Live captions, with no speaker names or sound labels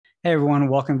Hey everyone,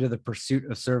 welcome to the Pursuit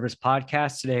of Service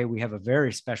podcast. Today we have a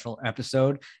very special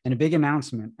episode and a big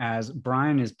announcement as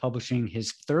Brian is publishing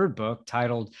his third book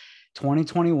titled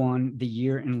 2021, The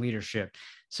Year in Leadership.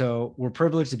 So we're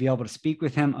privileged to be able to speak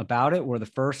with him about it. We're the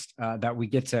first that we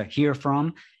get to hear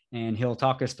from, and he'll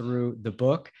talk us through the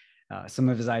book, some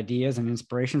of his ideas and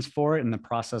inspirations for it and the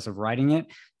process of writing it.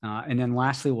 And then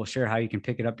lastly, we'll share how you can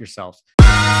pick it up yourself.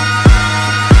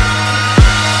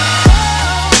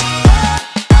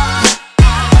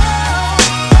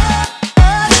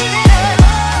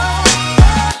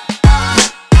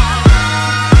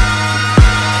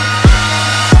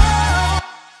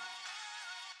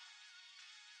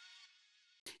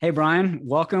 Hey, Brian,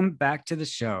 welcome back to the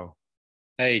show.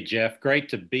 Hey, Jeff, great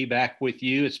to be back with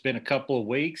you. It's been a couple of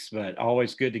weeks, but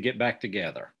always good to get back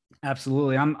together.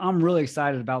 Absolutely. I'm really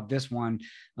excited about this one.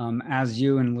 As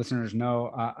you and listeners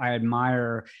know, I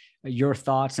admire your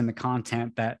thoughts and the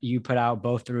content that you put out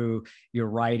both through your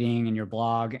writing and your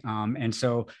blog. And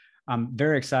so I'm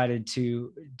very excited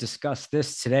to discuss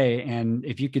this today. And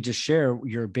if you could just share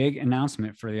your big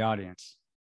announcement for the audience.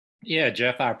 Yeah,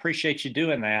 Jeff, I appreciate you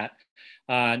doing that.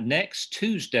 Next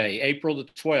Tuesday, April the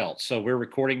 12th. So we're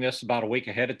recording this about a week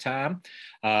ahead of time.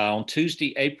 On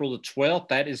Tuesday, April the 12th,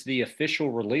 that is the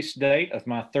official release date of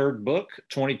my third book,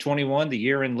 2021, The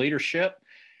Year in Leadership.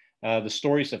 The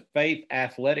stories of faith,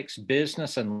 athletics,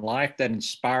 business, and life that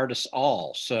inspired us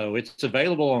all. So it's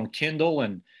available on Kindle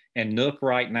and Nook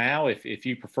right now if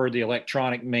you prefer the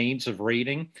electronic means of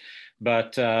reading.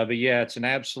 But yeah, it's an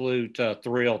absolute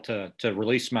thrill to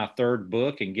release my third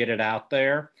book and get it out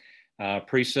there.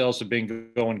 Pre-sales have been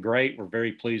going great. We're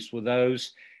very pleased with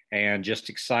those and just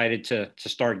excited to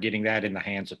start getting that in the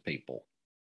hands of people.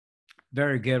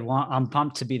 Very good. Well, I'm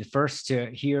pumped to be the first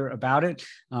to hear about it.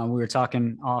 We were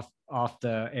talking off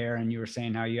the air, and you were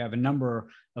saying how you have a number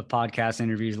of podcast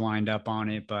interviews lined up on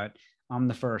it, but I'm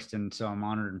the first, and so I'm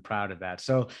honored and proud of that.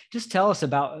 So, just tell us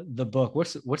about the book.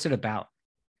 What's it about?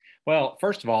 Well,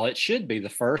 first of all, it should be the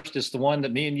first. It's the one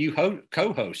that me and you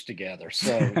co-host together.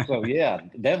 So yeah,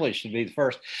 definitely should be the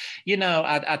first. You know,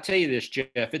 I tell you this, Jeff,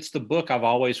 it's the book I've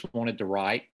always wanted to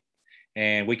write,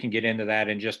 and we can get into that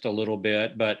in just a little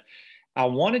bit. But I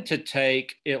wanted to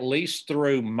take, at least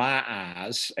through my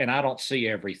eyes, and I don't see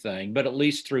everything, but at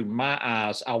least through my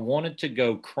eyes, I wanted to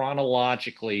go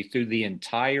chronologically through the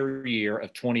entire year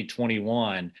of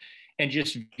 2021 and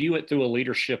just view it through a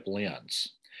leadership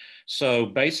lens. So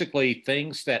basically,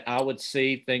 things that I would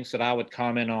see, things that I would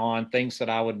comment on, things that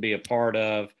I would be a part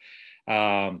of,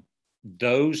 um,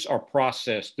 those are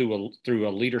processed through a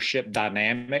leadership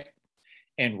dynamic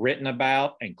and written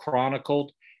about and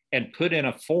chronicled and put in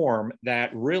a form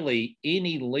that really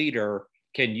any leader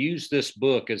can use this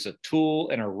book as a tool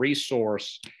and a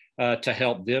resource to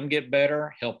help them get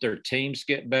better, help their teams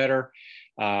get better.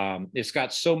 It's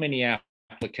got so many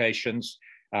applications.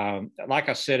 Like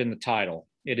I said in the title,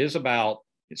 it is about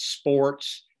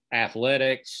sports,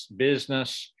 athletics,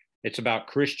 business. It's about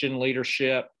Christian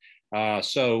leadership.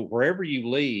 So wherever you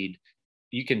lead,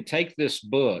 you can take this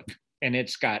book and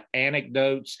it's got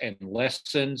anecdotes and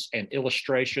lessons and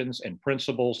illustrations and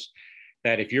principles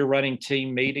that if you're running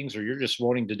team meetings or you're just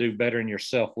wanting to do better in your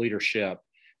self-leadership,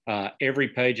 every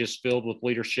page is filled with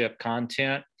leadership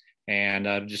content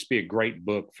and just be a great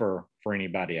book for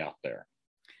anybody out there.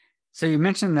 So you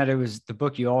mentioned that it was the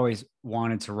book you always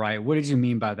wanted to write. What did you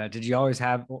mean by that? Did you always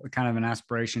have kind of an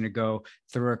aspiration to go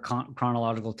through a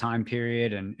chronological time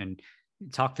period and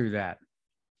talk through that?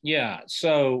 Yeah.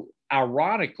 So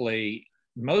ironically,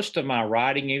 most of my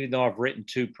writing, even though I've written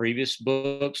two previous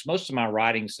books, most of my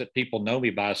writings that people know me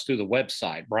by is through the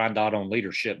website,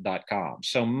 brian.onleadership.com.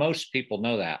 So most people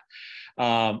know that.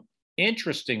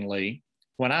 Interestingly,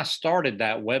 when I started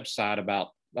that website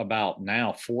about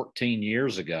now 14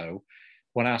 years ago,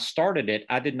 when I started it,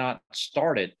 I did not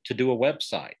start it to do a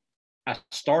website. I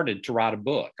started to write a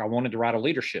book. I wanted to write a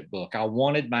leadership book. I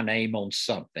wanted my name on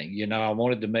something. You know, I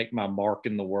wanted to make my mark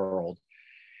in the world.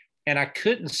 And I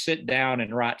couldn't sit down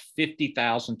and write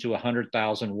 50,000 to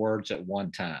 100,000 words at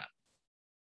one time,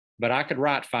 but I could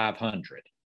write 500.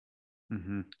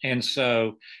 Mm-hmm. And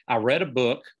so I read a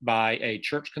book by a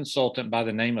church consultant by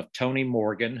the name of Tony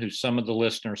Morgan, who some of the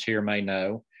listeners here may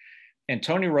know. And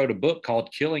Tony wrote a book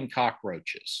called Killing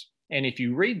Cockroaches. And if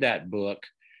you read that book,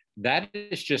 that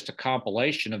is just a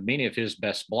compilation of many of his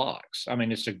best blogs. I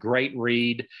mean, it's a great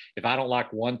read. If I don't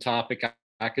like one topic,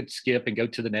 I could skip and go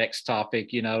to the next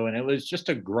topic, you know, and it was just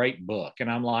a great book.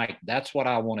 And I'm like, that's what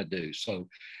I want to do. So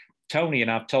Tony, and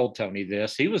I've told Tony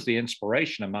this, he was the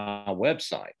inspiration of my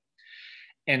website.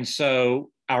 And so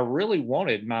I really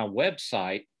wanted my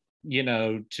website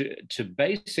to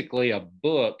basically a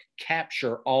book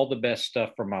capture all the best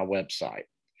stuff from my website.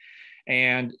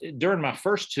 And during my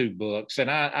first two books, and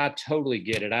I totally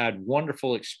get it, I had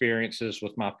wonderful experiences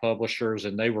with my publishers,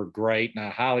 and they were great, and I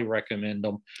highly recommend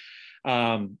them.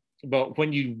 But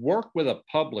when you work with a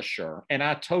publisher, and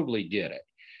I totally get it,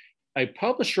 a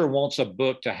publisher wants a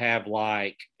book to have,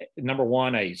 like, number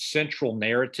one, a central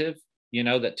narrative,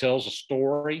 that tells a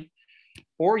story,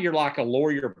 or you're like a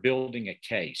lawyer building a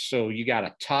case. So you got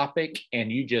a topic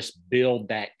and you just build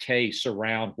that case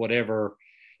around whatever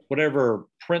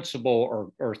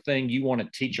principle or thing you want to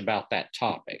teach about that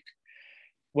topic.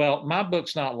 Well, my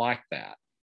book's not like that.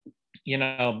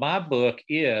 My book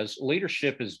is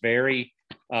leadership is very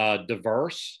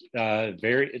diverse.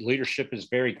 Leadership is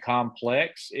very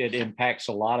complex. It impacts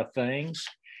a lot of things.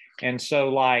 And so,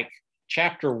 like,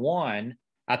 chapter 1,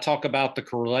 I talk about the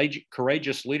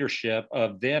courageous leadership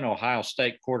of then Ohio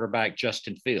State quarterback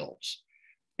Justin Fields.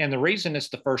 And the reason it's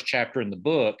the first chapter in the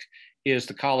book is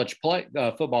the college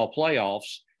football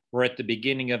playoffs were at the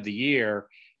beginning of the year,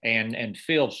 and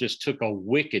Fields just took a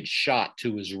wicked shot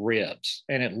to his ribs.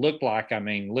 And it looked like,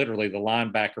 literally the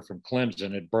linebacker from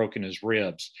Clemson had broken his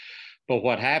ribs. But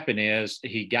what happened is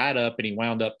he got up and he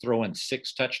wound up throwing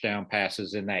 6 touchdown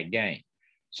passes in that game.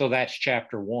 So that's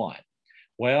chapter 1.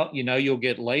 Well, you'll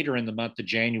get later in the month of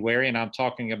January, and I'm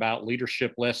talking about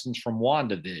leadership lessons from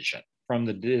WandaVision, from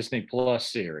the Disney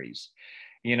Plus series,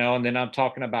 and then I'm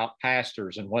talking about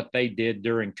pastors and what they did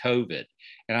during COVID.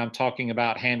 And I'm talking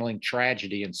about handling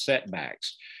tragedy and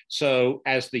setbacks. So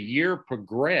as the year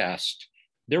progressed,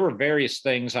 there were various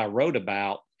things I wrote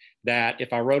about that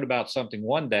if I wrote about something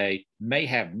one day may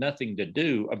have nothing to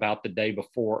do about the day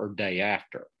before or day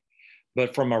after.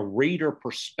 But from a reader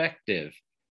perspective,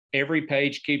 every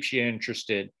page keeps you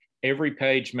interested. Every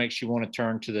page makes you want to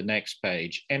turn to the next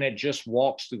page, and it just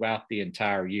walks throughout the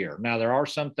entire year. Now, there are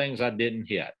some things I didn't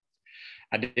hit.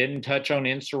 I didn't touch on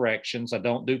insurrections. I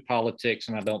don't do politics,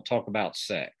 and I don't talk about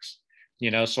sex.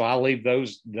 So I leave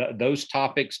those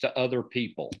topics to other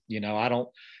people. I don't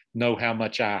know how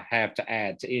much I have to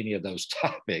add to any of those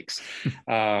topics.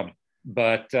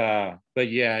 But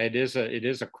yeah, it is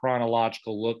a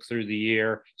chronological look through the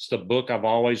year. It's the book I've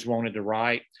always wanted to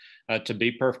write. To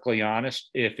be perfectly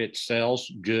honest, if it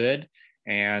sells good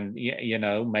and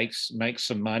makes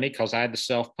some money, because I had to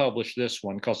self-publish this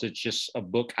one because it's just a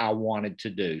book I wanted to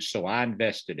do, so I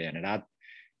invested in it.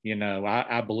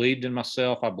 I believed in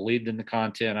myself, I believed in the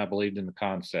content, I believed in the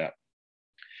concept.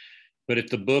 But if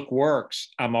the book works,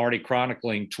 I'm already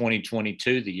chronicling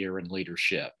 2022, the year in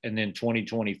leadership, and then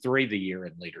 2023, the year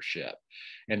in leadership.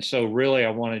 And so really,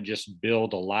 I want to just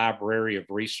build a library of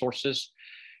resources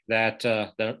that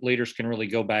leaders can really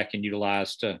go back and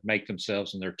utilize to make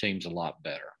themselves and their teams a lot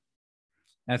better.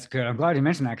 That's good. I'm glad you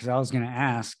mentioned that, because I was going to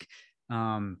ask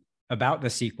about the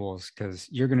sequels, because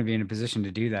you're going to be in a position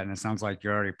to do that. And it sounds like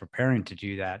you're already preparing to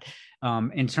do that.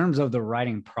 In terms of the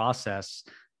writing process,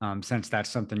 since that's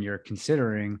something you're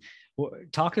considering,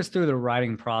 talk us through the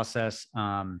writing process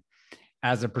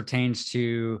as it pertains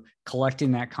to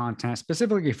collecting that content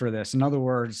specifically for this. In other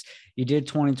words, you did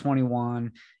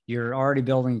 2021, you're already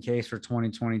building a case for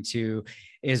 2022.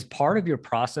 Is part of your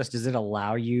process, does it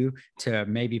allow you to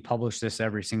maybe publish this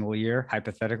every single year,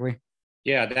 hypothetically?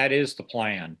 Yeah, that is the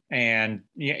plan. And,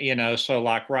 so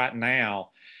like right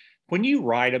now, when you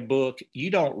write a book,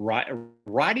 you don't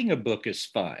writing a book is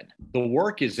fun. The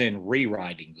work is in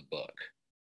rewriting the book.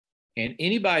 And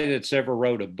anybody that's ever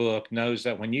wrote a book knows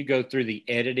that when you go through the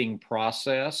editing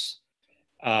process,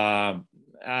 you're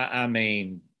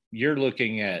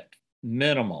looking at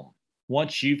minimum.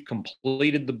 Once you've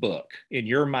completed the book, in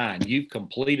your mind, you've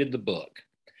completed the book,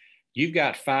 you've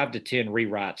got 5 to 10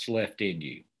 rewrites left in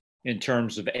you in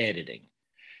terms of editing.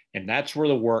 And that's where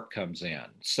the work comes in.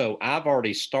 So I've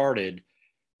already started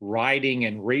writing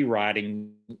and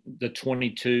rewriting the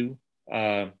 22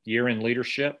 year in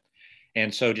leadership.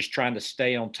 And so just trying to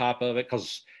stay on top of it,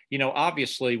 because,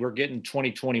 obviously we're getting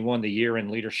 2021, the year in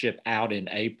leadership, out in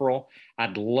April.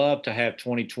 I'd love to have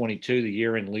 2022, the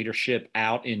year in leadership,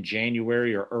 out in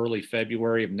January or early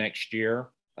February of next year,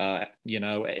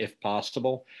 if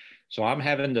possible. So I'm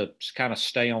having to kind of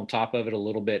stay on top of it a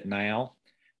little bit now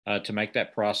to make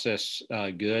that process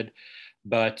good.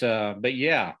 But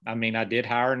yeah, I did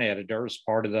hire an editor as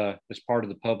part of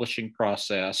the publishing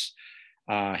process.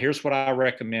 Here's what I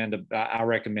recommend. I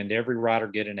recommend every writer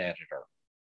get an editor.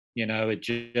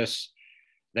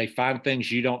 They find things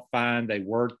you don't find. They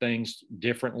word things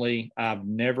differently. I've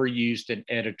never used an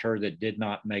editor that did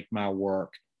not make my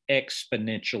work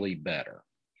exponentially better.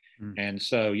 And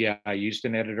so, yeah, I used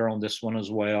an editor on this one as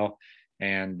well.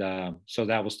 And so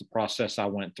that was the process I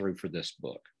went through for this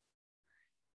book.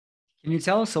 Can you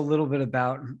tell us a little bit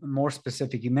about, more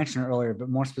specific, you mentioned earlier, but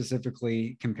more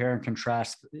specifically compare and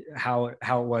contrast how it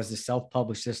was to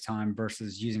self-publish this time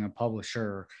versus using a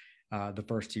publisher the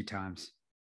first two times?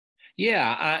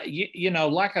 Yeah,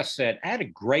 like I said, I had a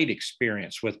great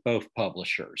experience with both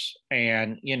publishers.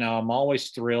 And, I'm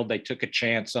always thrilled they took a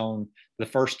chance on the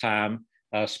first time.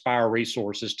 Spire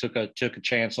Resources took a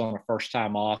chance on a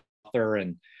first-time author,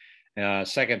 and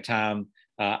second time,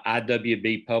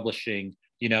 IWB Publishing,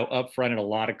 upfronted a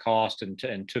lot of cost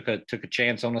and took a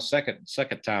chance on a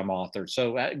second time author.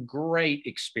 So great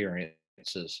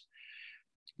experiences.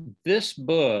 This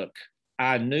book,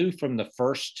 I knew from the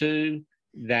first two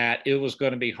that it was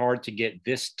going to be hard to get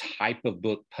this type of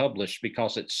book published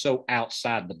because it's so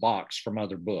outside the box from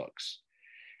other books.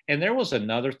 And there was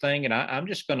another thing, and I'm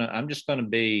just gonna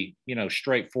be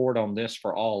straightforward on this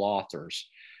for all authors.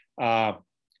 I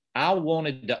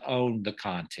wanted to own the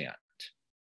content.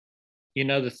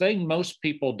 The thing most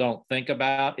people don't think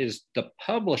about is the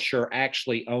publisher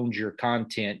actually owns your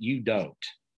content. You don't.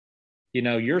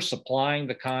 You're supplying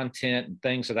the content and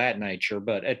things of that nature,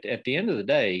 but at the end of the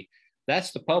day,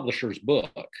 that's the publisher's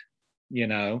book.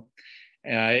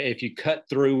 If you cut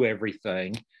through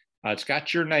everything, it's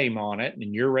got your name on it,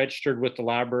 and you're registered with the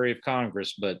Library of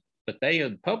Congress, but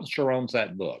the publisher owns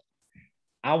that book.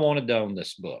 I wanted to own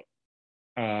this book.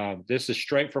 This is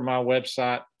straight from my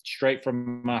website, straight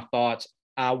from my thoughts.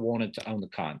 I wanted to own the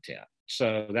content.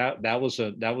 So that was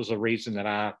a reason that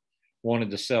I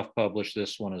wanted to self-publish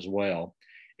this one as well.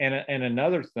 And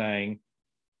another thing,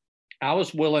 I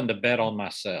was willing to bet on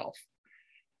myself.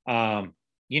 When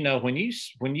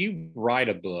you write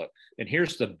a book, and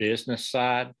here's the business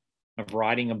side of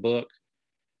writing a book.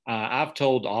 I've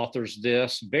told authors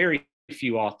this: very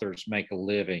few authors make a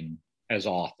living as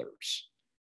authors.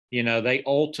 They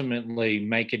ultimately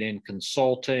make it in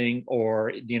consulting,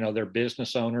 or, they're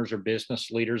business owners or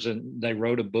business leaders and they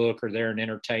wrote a book, or they're in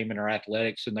entertainment or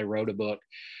athletics and they wrote a book.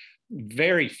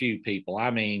 Very few people.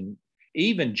 I mean,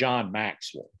 even John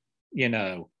Maxwell,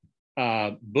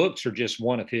 books are just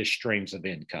one of his streams of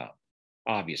income.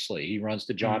 Obviously, he runs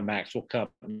the John Maxwell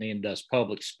Company and does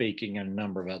public speaking and a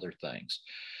number of other things.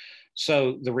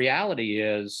 So the reality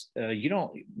is,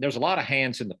 there's a lot of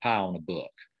hands in the pie on a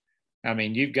book. I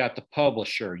mean, you've got the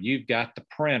publisher, you've got the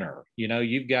printer,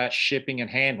 you've got shipping and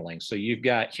handling. So you've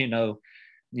got,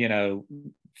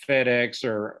 FedEx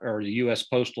or the US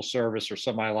Postal Service or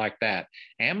somebody like that.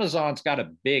 Amazon's got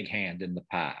a big hand in the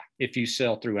pie if you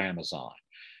sell through Amazon.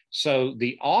 So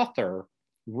the author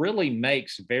really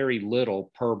makes very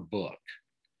little per book,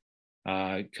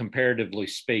 comparatively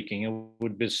speaking. It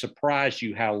would surprise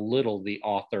you how little the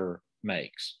author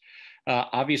makes.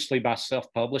 Obviously, by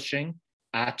self-publishing,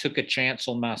 I took a chance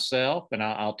on myself, and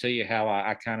I'll tell you how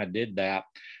I kind of did that.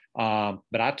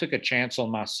 But I took a chance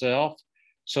on myself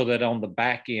so that on the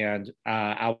back end,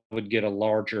 I would get a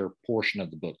larger portion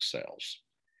of the book sales.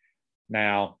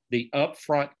 Now, the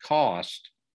upfront cost,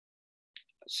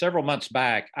 several months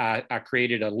back, I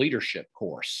created a leadership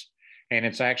course, and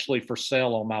it's actually for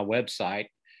sale on my website.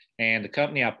 And the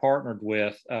company I partnered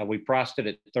with, we priced it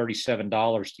at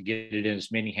 $37 to get it in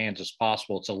as many hands as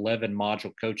possible. It's 11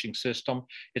 module coaching system.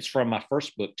 It's from my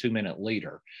first book, 2-Minute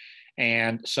Leader.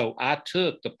 And so I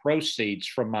took the proceeds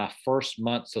from my first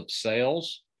months of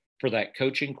sales for that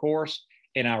coaching course,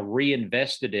 and I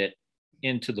reinvested it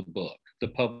into the book, the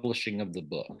publishing of the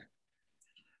book.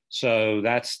 So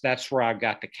that's where I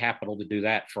got the capital to do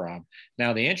that from.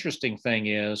 Now, the interesting thing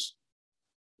is,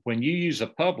 when you use a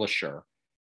publisher,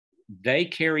 they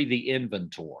carry the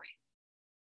inventory.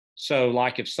 So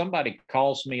like if somebody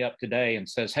calls me up today and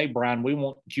says, "Hey, Brian, we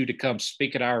want you to come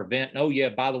speak at our event. And, oh yeah,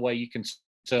 by the way, you can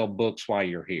sell books while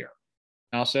you're here."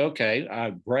 And I'll say, "Okay,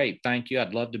 great. Thank you.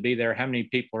 I'd love to be there. How many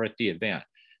people are at the event?"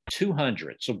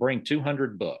 200. So bring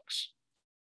 200 books.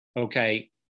 Okay.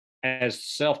 As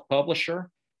self-publisher,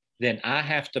 then I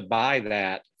have to buy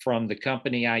that from the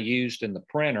company I used in the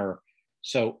printer.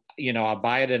 So, I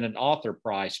buy it at an author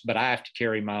price, but I have to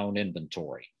carry my own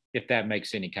inventory, if that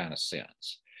makes any kind of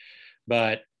sense.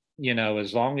 But,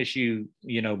 as long as you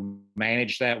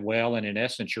manage that well, and in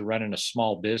essence, you're running a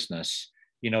small business,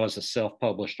 as a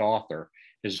self-published author,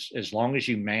 as long as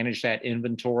you manage that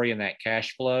inventory and that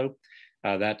cash flow,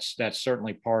 that's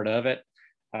certainly part of it.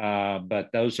 But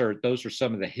those are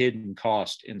some of the hidden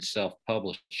costs in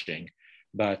self-publishing.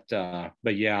 But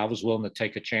yeah, I was willing to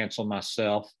take a chance on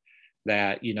myself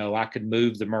that, I could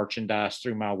move the merchandise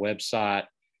through my website,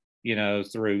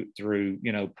 through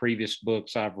previous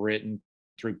books I've written,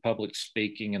 through public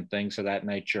speaking and things of that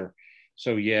nature.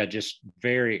 so yeah, just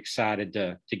very excited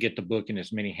to get the book in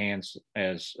as many hands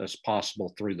as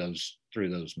possible through those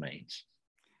means.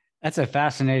 That's a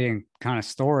fascinating kind of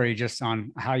story just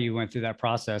on how you went through that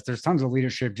process. There's tons of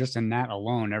leadership just in that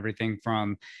alone, everything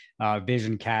from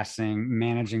vision casting,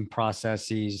 managing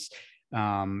processes,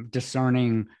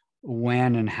 discerning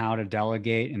when and how to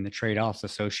delegate and the trade-offs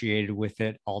associated with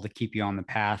it, all to keep you on the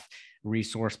path,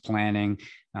 resource planning.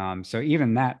 So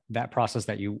even that process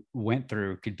that you went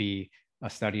through could be a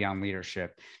study on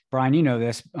leadership. Brian, you know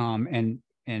this, and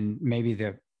maybe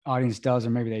the audience does,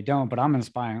 or maybe they don't, but I'm an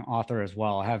aspiring author as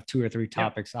well. I have 2 or 3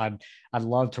 topics I'd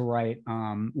love to write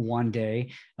one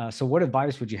day. So what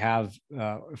advice would you have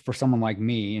for someone like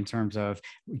me in terms of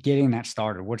getting that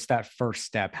started? What's that first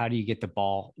step? How do you get the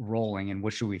ball rolling, and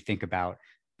what should we think about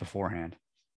beforehand?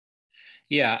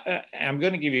 Yeah, I'm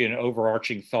going to give you an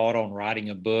overarching thought on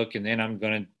writing a book, and then I'm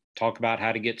going to talk about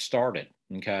how to get started.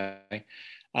 Okay.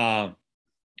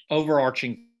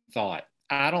 Overarching thought.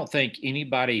 I don't think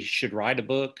anybody should write a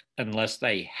book unless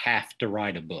they have to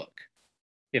write a book,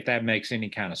 if that makes any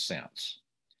kind of sense.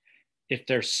 If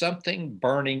there's something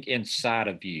burning inside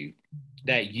of you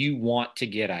that you want to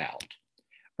get out,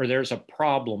 or there's a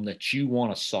problem that you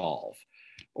want to solve,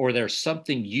 or there's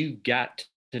something you've got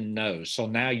to know. So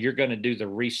now you're going to do the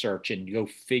research and go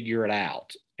figure it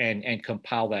out and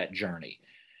compile that journey.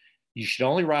 You should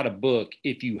only write a book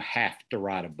if you have to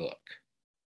write a book.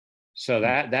 So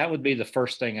that would be the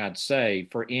first thing I'd say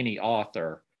for any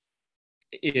author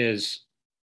is,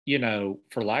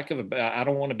 for lack of I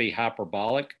don't want to be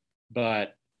hyperbolic,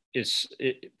 but is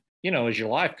your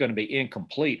life going to be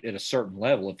incomplete at a certain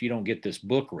level if you don't get this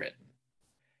book written?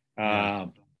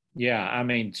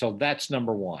 So that's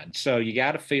number one. So you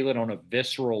got to feel it on a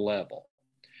visceral level.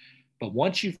 But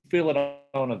once you feel it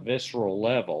on a visceral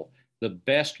level, the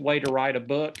best way to write a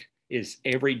book is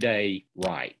every day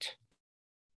write.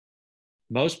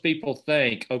 Most people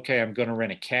think, okay, I'm going to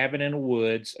rent a cabin in the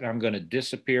woods and I'm going to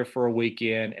disappear for a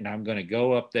weekend and I'm going to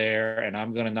go up there and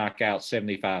I'm going to knock out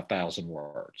 75,000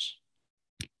 words.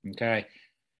 Okay.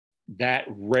 That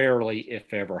rarely,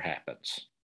 if ever, happens.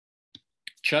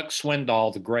 Chuck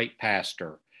Swindoll, the great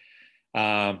pastor,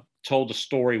 told a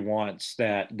story once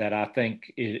that I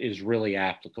think is really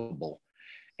applicable.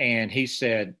 And he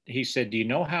said, do you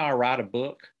know how I write a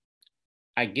book?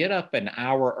 I get up an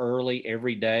hour early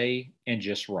every day and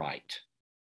just write.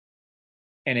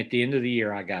 And at the end of the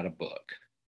year, I got a book.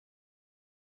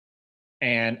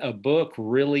 And a book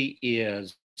really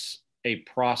is a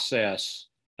process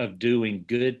of doing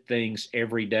good things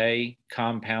every day,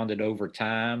 compounded over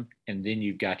time, and then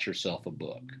you've got yourself a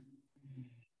book.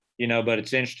 But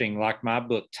it's interesting, like my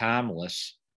book,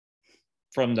 Timeless,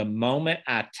 from the moment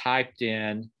I typed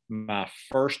in my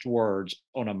first words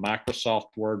on a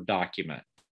Microsoft Word document.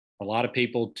 A lot of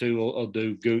people too will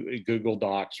do Google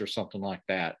Docs or something like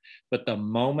that. But the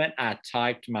moment I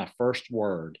typed my first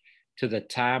word to the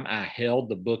time I held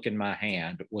the book in my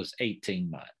hand was 18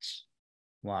 months.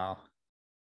 Wow.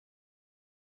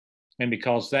 And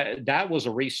because that was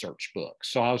a research book.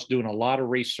 So I was doing a lot of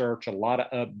research, a lot of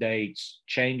updates,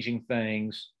 changing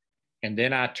things. And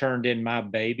then I turned in my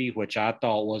baby, which I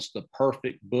thought was the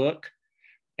perfect book.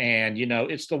 And,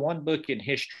 it's the one book in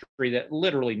history that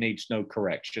literally needs no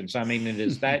corrections. I mean, it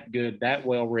is that good, that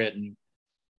well written.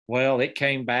 Well, it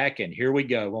came back and here we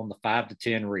go on the 5 to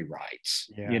 10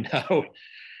 rewrites,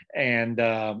 and,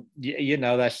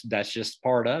 that's just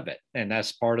part of it. And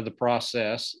that's part of the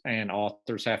process. And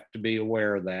authors have to be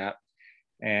aware of that.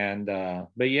 And,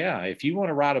 but yeah, if you want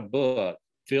to write a book,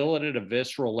 feel it at a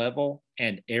visceral level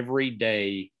and every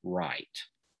day write.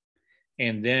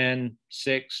 And then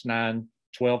 6, 9,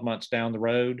 12 months down the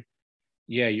road,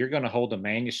 you're going to hold a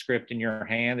manuscript in your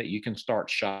hand that you can start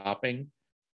shopping,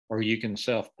 or you can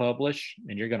self-publish,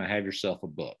 and you're going to have yourself a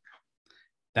book.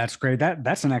 That's great.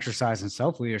 That's an exercise in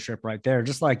self-leadership right there.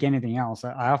 Just like anything else.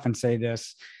 I often say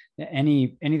this,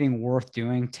 anything worth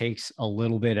doing takes a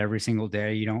little bit every single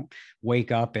day. You don't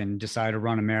wake up and decide to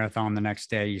run a marathon the next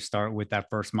day. You start with that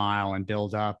first mile and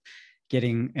build up.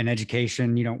 Getting an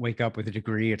education, you don't wake up with a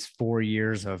degree. It's 4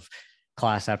 years of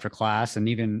class after class. And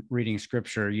even reading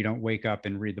scripture, you don't wake up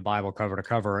and read the Bible cover to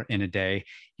cover in a day.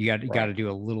 You got to do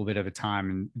a little bit of a time.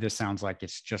 And this sounds like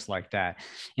it's just like that.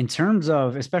 In terms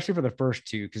of, especially for the first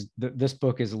two, because this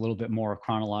book is a little bit more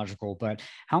chronological, but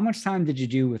how much time did you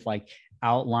do with like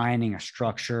outlining a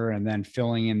structure and then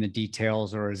filling in the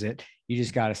details? Or is it, you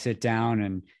just got to sit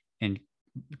down and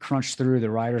crunch through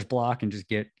the writer's block and just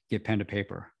get pen to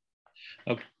paper?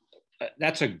 Okay.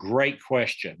 That's a great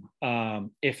question.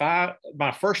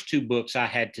 My first 2 books, I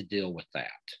had to deal with that.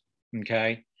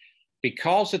 Okay.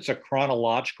 Because it's a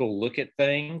chronological look at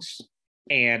things,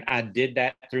 and I did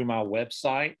that through my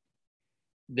website,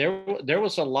 there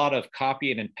was a lot of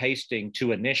copying and pasting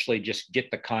to initially just get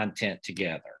the content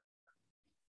together.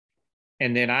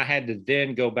 And then I had to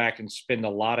then go back and spend a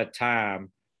lot of time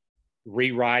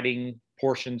rewriting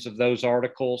portions of those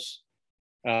articles,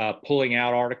 pulling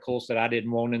out articles that I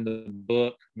didn't want in the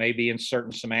book, maybe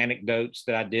inserting some anecdotes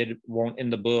that I did want in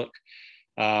the book.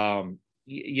 So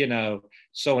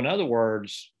in other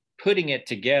words, putting it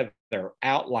together,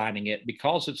 outlining it,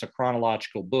 because it's a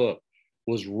chronological book,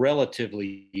 was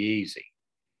relatively easy.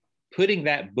 Putting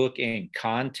that book in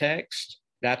context,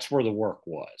 that's where the work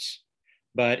was.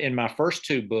 But in my first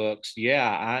two books,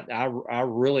 I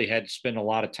really had to spend a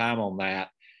lot of time on that.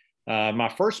 My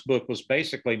first book was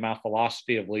basically my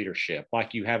philosophy of leadership.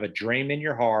 Like, you have a dream in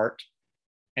your heart,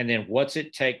 and then what's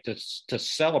it take to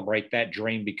celebrate that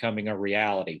dream becoming a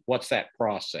reality? What's that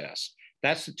process?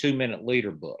 That's the 2-Minute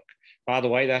Leader book. By the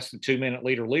way, that's the 2-Minute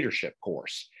Leader leadership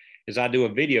course, is I do a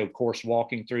video course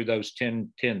walking through those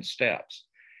 10 steps.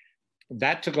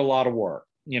 That took a lot of work.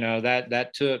 That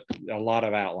took a lot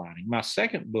of outlining. My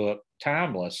second book,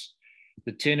 Timeless,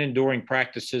 the 10 Enduring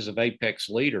Practices of Apex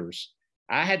Leaders,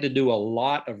 I had to do a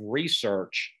lot of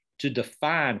research to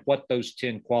define what those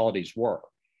 10 qualities were.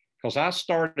 Because I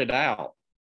started out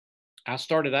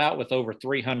with over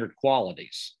 300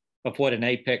 qualities of what an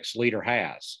apex leader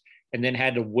has, and then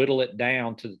had to whittle it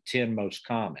down to the 10 most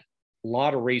common. A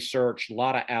lot of research, a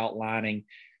lot of outlining,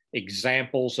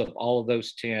 examples of all of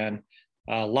those 10,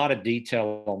 a lot of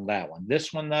detail on that one.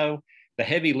 This one, though, the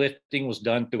heavy lifting was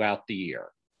done throughout the year.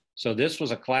 So this was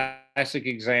a classic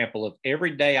example of every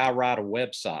day I write a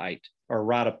website or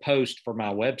write a post for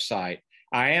my website,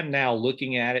 I am now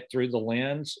looking at it through the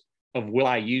lens of, will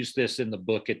I use this in the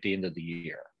book at the end of the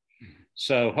year? Mm-hmm.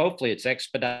 So hopefully it's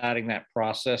expediting that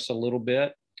process a little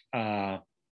bit.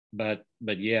 But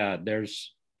yeah,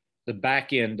 there's the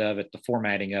back end of it, the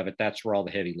formatting of it. That's where all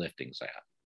the heavy lifting's at.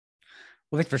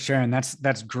 Well, thanks for sharing.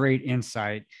 That's great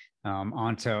insight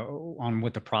on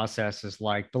what the process is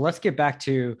like. But let's get back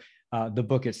to the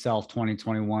book itself,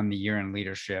 2021, The Year in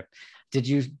Leadership. Did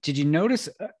you notice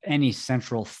any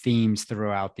central themes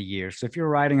throughout the year? So if you're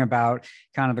writing about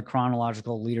kind of the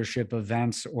chronological leadership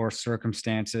events or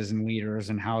circumstances and leaders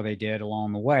and how they did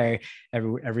along the way,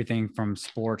 everything from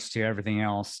sports to everything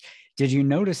else, did you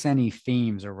notice any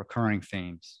themes or recurring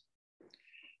themes?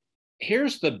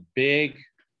 Here's the big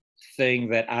thing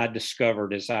that I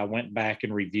discovered as I went back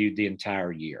and reviewed the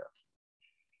entire year.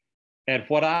 And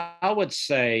what I would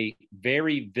say,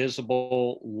 very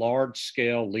visible,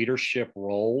 large-scale leadership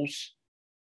roles,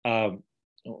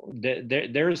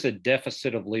 there's a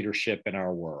deficit of leadership in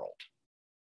our world.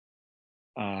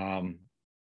 One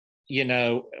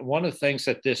of the things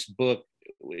that this book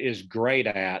is great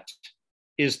at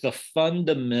is the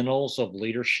fundamentals of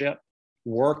leadership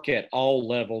work at all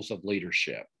levels of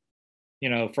leadership,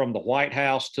 from the White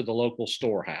House to the local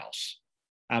storehouse.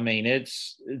 I mean,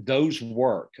 it's those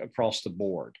work across the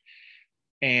board.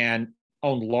 And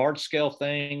on large scale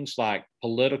things like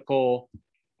political,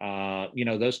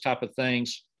 those type of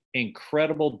things,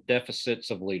 incredible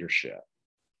deficits of leadership.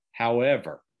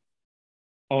 However,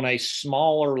 on a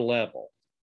smaller level,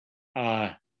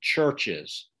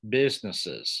 churches,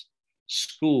 businesses,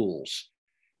 schools,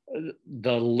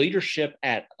 the leadership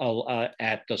at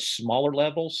the smaller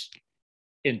levels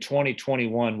in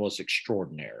 2021 was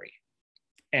extraordinary.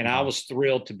 And I was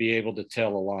thrilled to be able to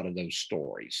tell a lot of those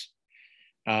stories.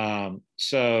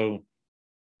 So,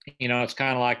 it's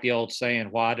kind of like the old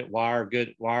saying, why are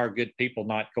good people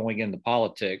not going into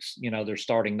politics? They're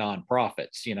starting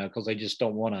nonprofits, because they just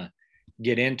don't want to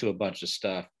get into a bunch of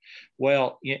stuff.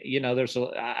 Well,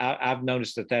 I've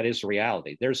noticed that is a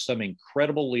reality. There's some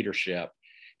incredible leadership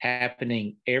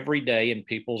happening every day in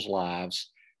people's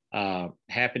lives,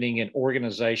 happening in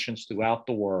organizations throughout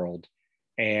the world.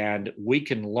 And we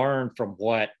can learn from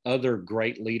what other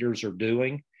great leaders are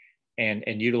doing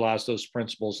and utilize those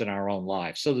principles in our own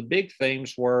life. So the big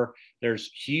themes were, there's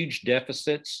huge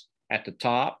deficits at the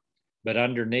top, but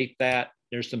underneath that,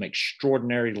 there's some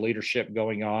extraordinary leadership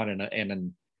going on,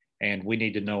 and we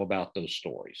need to know about those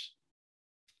stories.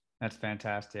 That's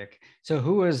fantastic. So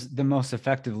who was the most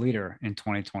effective leader in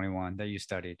 2021 that you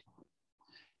studied?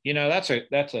 That's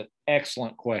an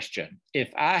excellent question.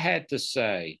 If I had to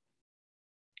say,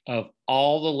 of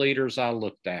all the leaders I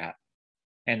looked at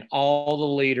and all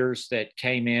the leaders that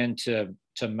came into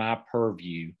my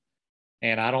purview,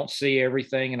 and I don't see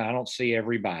everything and I don't see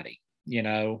everybody,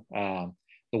 the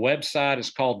website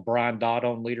is called Brian Dodd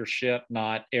on Leadership,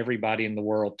 not everybody in the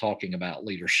world talking about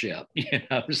leadership,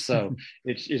 so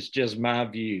it's just my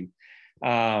view.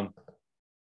 I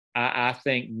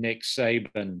think Nick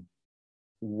Saban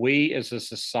we as a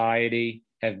society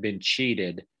have been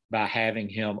cheated by having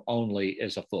him only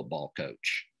as a football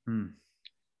coach.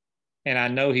 And I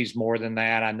know he's more than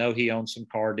that. I know he owns some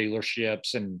car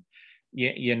dealerships, and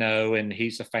you know, and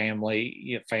he's a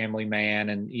family man.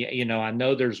 And you know, I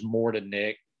know there's more to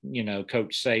Nick, you know,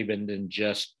 Coach Saban, than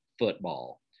just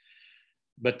football.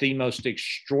 But the most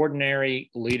extraordinary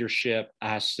leadership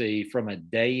I see from a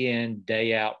day in,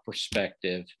 day out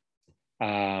perspective.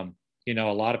 You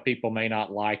know, a lot of people may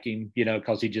not like him, you know,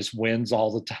 because he just wins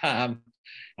all the time.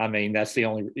 I mean, that's the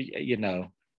only, you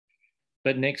know.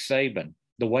 But Nick Saban,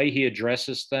 the way he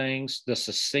addresses things, the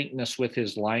succinctness with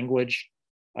his language,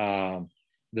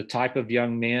 the type of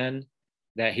young men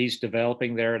that he's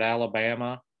developing there at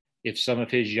Alabama, if some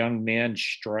of his young men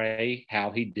stray,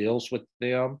 how he deals with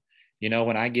them. You know,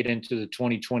 when I get into the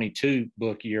 2022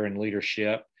 book, Year in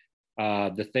Leadership,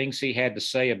 the things he had to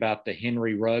say about the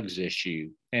Henry Ruggs issue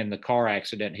and the car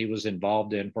accident he was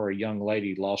involved in where a young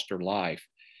lady lost her life.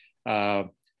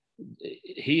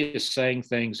 He is saying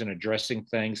things and addressing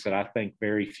things that I think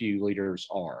very few leaders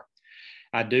are.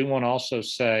 I do want to also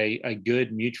say a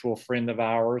good mutual friend of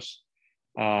ours.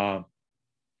 I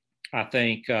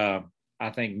think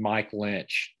Mike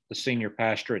Lynch, the senior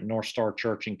pastor at North Star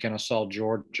Church in Kennesaw,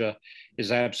 Georgia,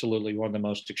 is absolutely one of the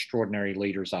most extraordinary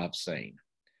leaders I've seen.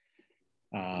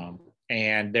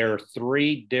 And there are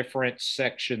 3 different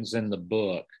sections in the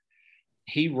book.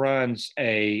 He runs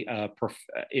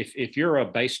if you're a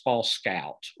baseball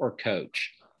scout or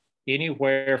coach,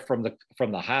 anywhere from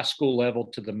the high school level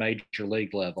to the major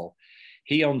league level,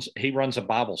 he runs a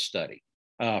Bible study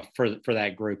for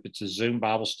that group. It's a Zoom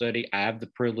Bible study. I have the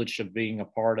privilege of being a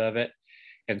part of it.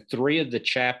 And 3 of the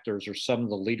chapters are some of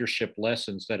the leadership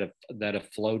lessons that have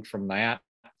flowed from that.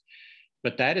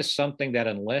 But that is something that,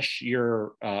 unless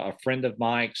you're a friend of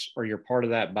Mike's or you're part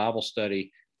of that Bible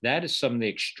study, that is some of the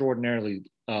extraordinary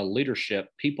leadership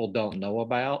people don't know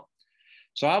about.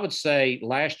 So I would say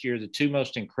last year, the 2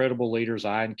 most incredible leaders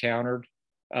I encountered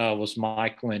was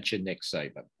Mike Lynch and Nick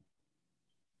Saban.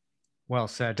 Well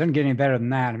said. Doesn't get any better than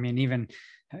that. I mean, even,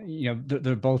 you know,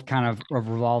 they're both kind of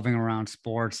revolving around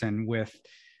sports, and with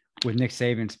Nick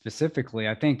Saban specifically,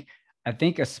 I think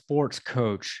a sports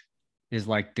coach is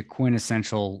like the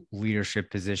quintessential leadership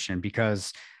position,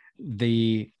 because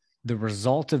the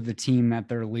result of the team that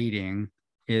they're leading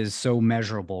is so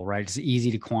measurable, right? It's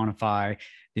easy to quantify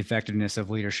the effectiveness of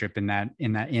leadership in that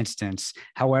instance.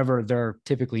 However, they're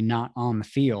typically not on the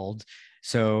field,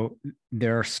 so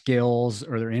their skills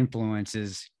or their influence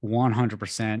is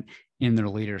 100% in their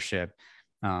leadership.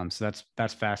 So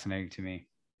that's fascinating to me.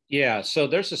 Yeah. So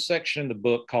there's a section in the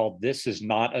book called "This is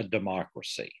Not a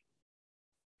Democracy."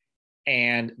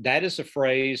 And that is a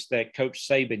phrase that Coach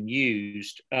Saban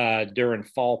used during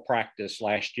fall practice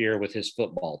last year with his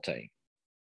football team.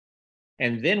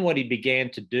 And then what he began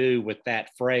to do with that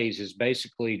phrase is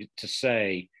basically to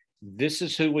say, this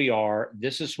is who we are.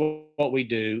 This is what we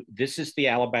do. This is the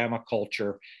Alabama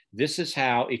culture. This is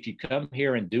how, if you come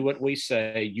here and do what we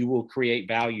say, you will create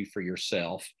value for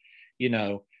yourself, you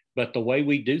know, but the way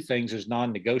we do things is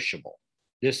non-negotiable.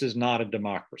 This is not a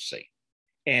democracy.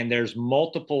 And there's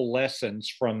multiple lessons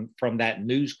from that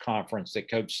news conference that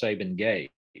Coach Saban gave.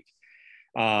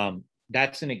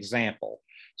 That's an example.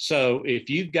 So if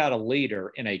you've got a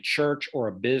leader in a church or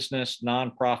a business,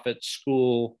 nonprofit,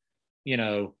 school, you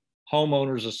know,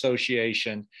 homeowners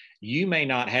association, you may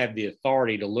not have the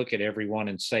authority to look at everyone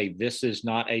and say, this is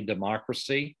not a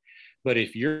democracy. But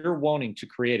if you're wanting to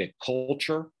create a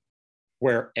culture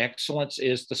where excellence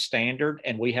is the standard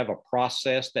and we have a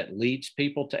process that leads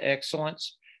people to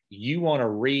excellence, you want to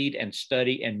read and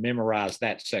study and memorize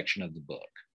that section of the book.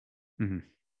 Mm-hmm.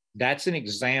 That's an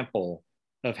example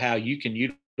of how you can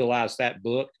utilize that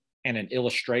book and an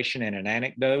illustration and an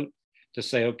anecdote to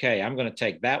say, okay, I'm going to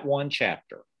take that one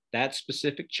chapter, that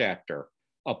specific chapter,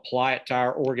 apply it to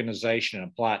our organization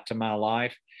and apply it to my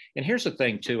life. And here's the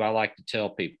thing too, I like to tell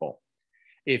people,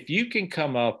 if you can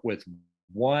come up with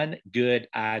one good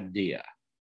idea,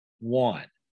 one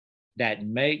that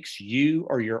makes you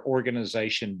or your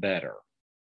organization better,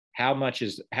 how much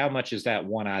is that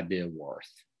one idea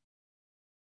worth?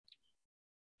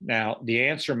 Now, the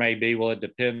answer may be, well, it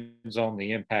depends on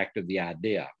the impact of the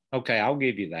idea. Okay, I'll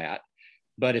give you that.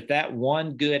 But if that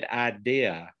one good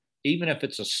idea, even if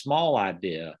it's a small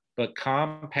idea, but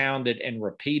compounded and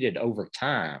repeated over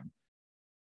time,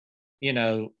 you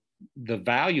know, the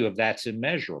value of that's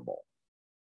immeasurable.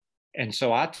 And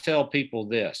so I tell people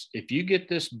this, if you get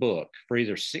this book for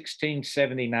either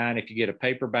 $16.79, if you get a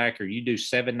paperback, or you do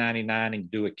 $7.99 and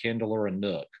do a Kindle or a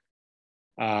Nook,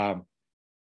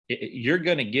 you're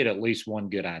going to get at least one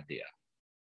good idea.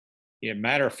 Yeah,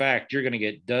 matter of fact, you're going to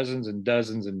get dozens and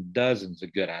dozens and dozens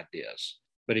of good ideas.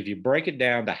 But if you break it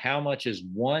down to how much is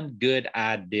one good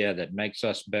idea that makes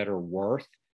us better worth,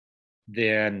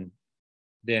 then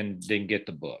get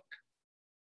the book.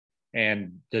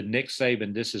 And the Nick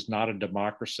Saban, This Is Not a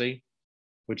Democracy,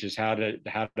 which is how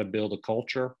to build a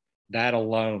culture, that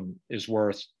alone is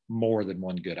worth more than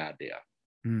one good idea.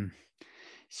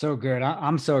 So good.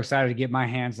 I'm so excited to get my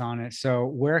hands on it. So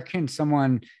where can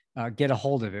someone get a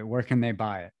hold of it? Where can they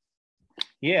buy it?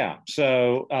 Yeah.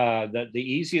 So the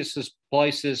easiest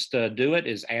places to do it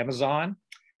is Amazon.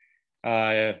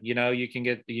 You can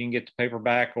get the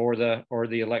paperback or the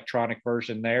electronic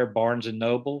version there. Barnes and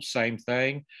Noble, same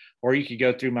thing. Or you could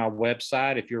go through my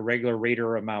website if you're a regular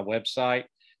reader of my website.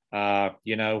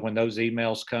 When those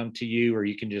emails come to you, or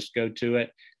you can just go to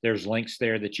it, there's links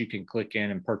there that you can click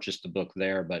in and purchase the book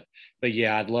there. But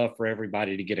yeah, I'd love for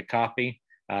everybody to get a copy.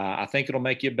 I think it'll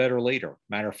make you a better leader.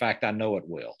 Matter of fact, I know it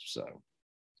will. So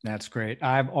that's great.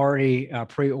 I've already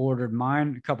pre-ordered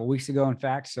mine a couple of weeks ago, in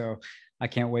fact. So I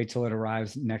can't wait till it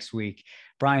arrives next week.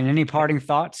 Brian, any parting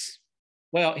thoughts?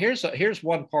 Well, here's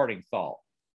one parting thought.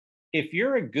 If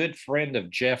you're a good friend of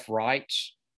Jeff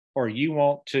Wright's, or you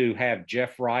want to have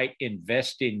Jeff Wright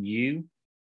invest in you,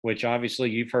 which obviously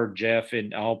you've heard Jeff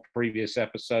in all previous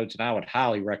episodes, and I would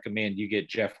highly recommend you get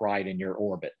Jeff Wright in your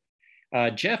orbit.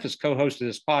 Jeff, as co-host of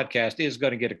this podcast, is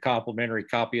going to get a complimentary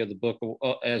copy of the book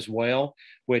as well,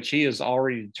 which he has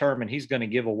already determined he's going to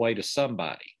give away to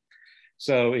somebody.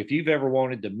 So if you've ever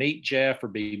wanted to meet Jeff or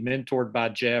be mentored by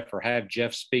Jeff or have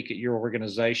Jeff speak at your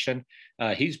organization,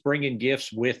 he's bringing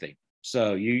gifts with him.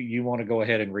 So you want to go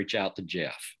ahead and reach out to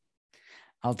Jeff.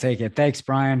 I'll take it. Thanks,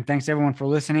 Brian. Thanks, everyone, for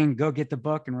listening. Go get the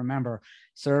book. And remember,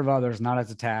 serve others not as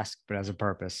a task, but as a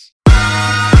purpose.